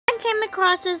came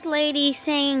across this lady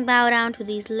saying bow down to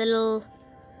these little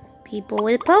people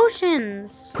with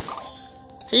potions.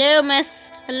 Hello,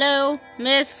 miss. Hello,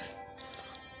 miss.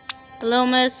 Hello,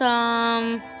 miss.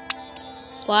 Why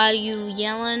are you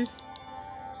yelling?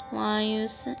 Why are you,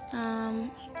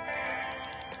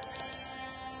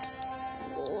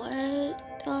 what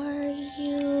are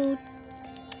you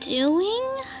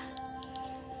doing?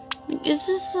 Is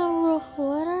this a,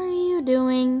 what are you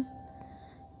doing?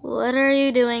 What are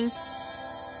you doing?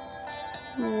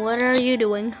 What are you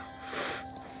doing?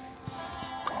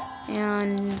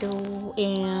 And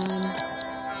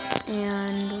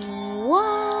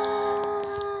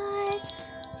why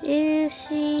is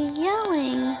she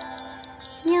yelling?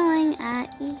 Yelling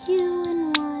at you,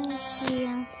 and why is she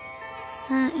yelling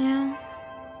at you?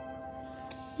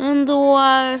 And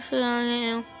why is she yelling at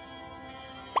you?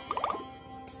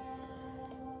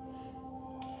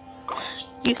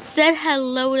 You said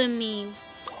hello to me.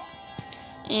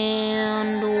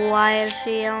 And why is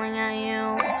she yelling at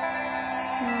you?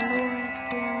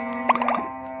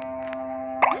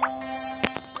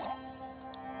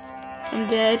 I'm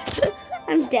dead.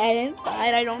 I'm dead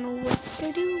inside. I don't know what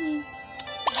they're doing.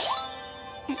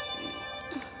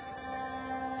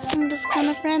 I'm just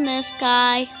gonna friend this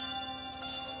guy.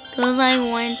 Because I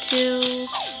want to.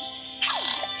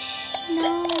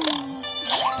 No.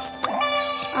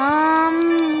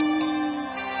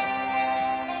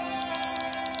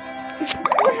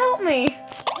 Help me.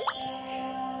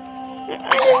 I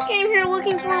just came here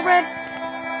looking for a red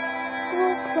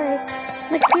roleplay.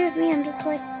 Like, here's me. I'm just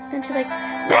like, and she's like,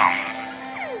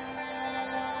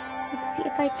 let's see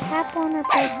if I tap on her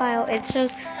profile, it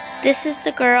shows this is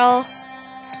the girl.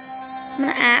 I'm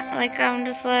gonna act like I'm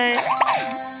just like,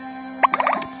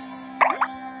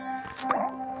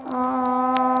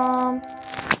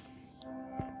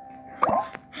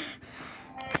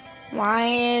 why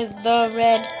is the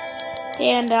red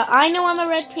panda? I know I'm a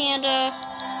red panda.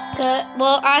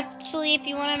 Well, actually, if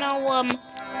you want to know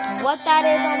what that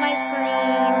is on my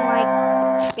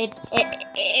screen, like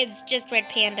it's just red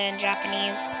panda in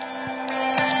Japanese.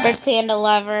 Red panda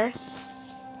lover.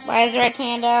 Why is the red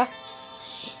panda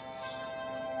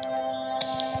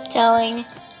telling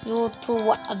you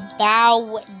to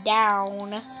bow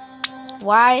down?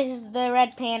 Why is the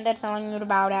red panda telling you to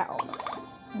bow down?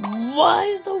 Why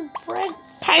is the red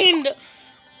panda?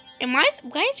 Why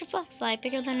is your fly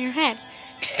bigger than your head?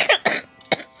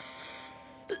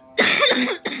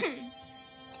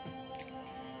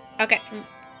 Okay.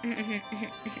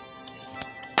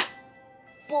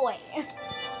 Boy.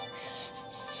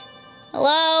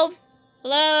 Hello?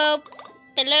 Hello?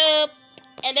 Hello?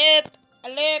 Hello?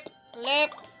 Hello? Hello?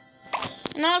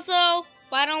 And also,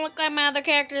 why don't look like my other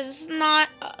characters? This is not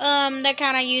the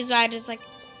kind I use. I just like,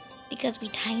 because we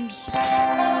tiny.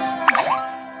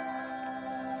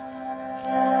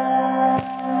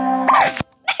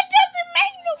 That doesn't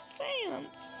make no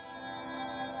sense.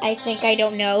 I think I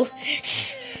don't know.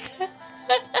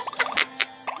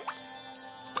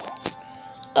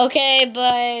 Okay,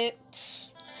 but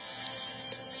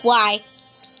why?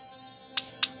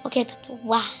 Okay, but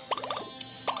why?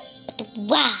 But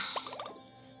why?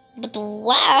 But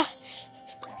why?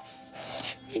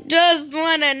 Just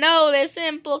wanna know the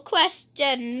simple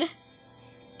question.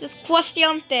 This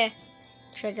question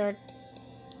triggered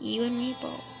you and me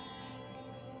both.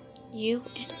 You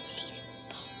and me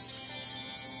both.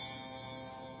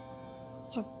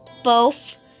 We're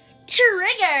both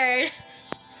triggered.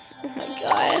 Oh my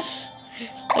gosh.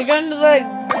 Like I'm just like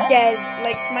dead.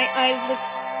 Like my eyes look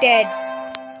dead.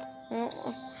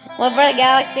 What about the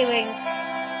galaxy wings?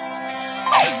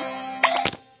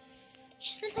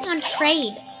 She's nothing on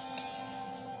trade.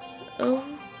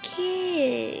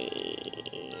 Okay.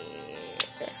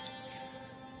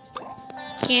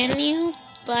 Can you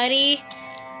buddy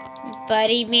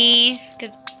me?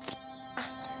 Cause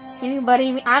can you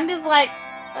buddy me? I'm just like,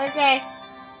 okay.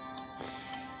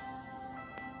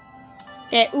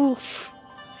 That oof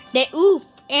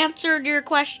answered your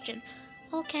question.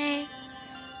 Okay.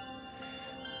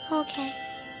 Okay.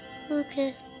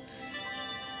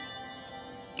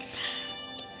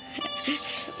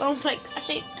 Oh my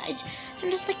gosh, I'm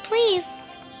just like,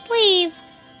 please,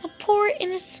 I'll pour it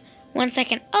in this. 1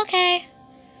 second. Okay.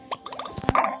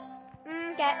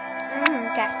 Okay.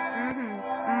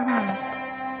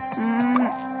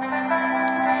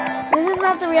 This is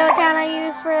not the real account I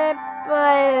use for it,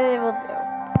 but it will do.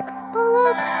 Oh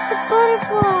look, the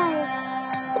butterflies!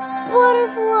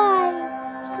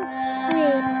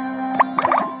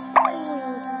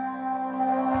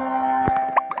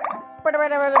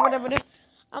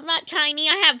 I'm not tiny.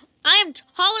 I am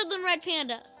taller than Red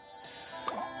Panda.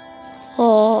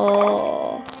 Oh.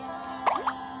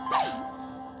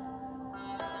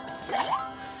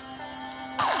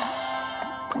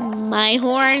 My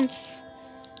horns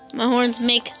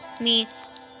make me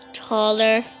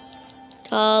taller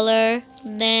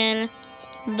than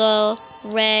the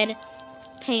red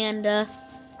panda.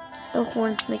 The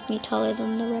horns make me taller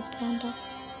than the red panda.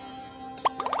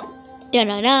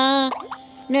 Da-na-na,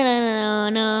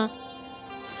 na-na-na-na.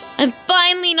 I'm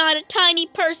finally not a tiny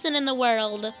person in the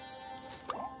world.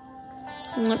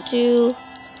 I want to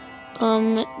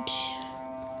come to...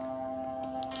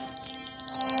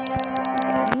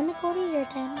 I'm gonna go to your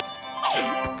tent.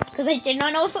 Because I did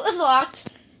not know if it was locked.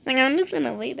 Like, I'm just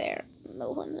gonna lay there.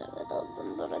 No one's ever told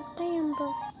them the red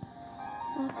panda.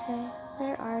 Okay,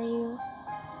 where are you?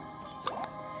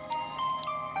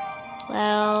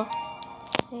 Well,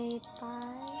 say bye.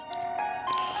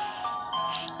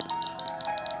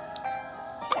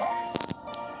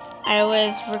 I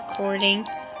was recording.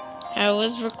 I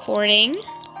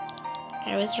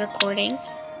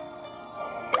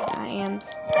am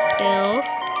still.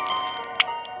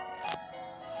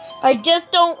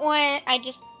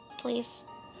 Please.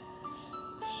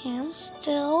 I am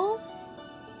still.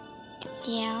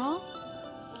 Yeah.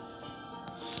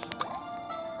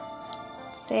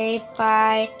 Say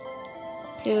bye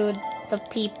to the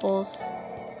peoples.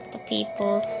 The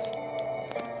peoples.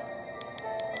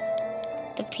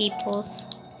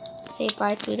 Say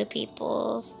bye to the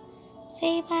peoples.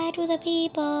 Say bye to the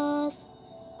peoples.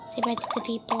 Say bye to the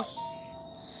peoples.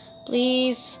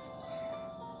 Please.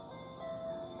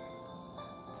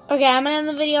 Okay, I'm gonna end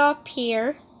the video up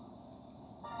here.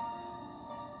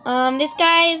 This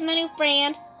guy is my new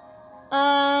friend.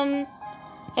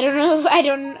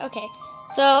 Okay.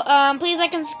 So, please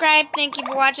like and subscribe. Thank you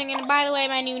for watching. And by the way,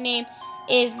 my new name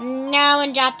is now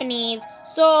in Japanese.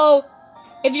 So,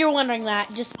 if you're wondering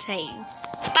that, just saying.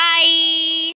 Bye!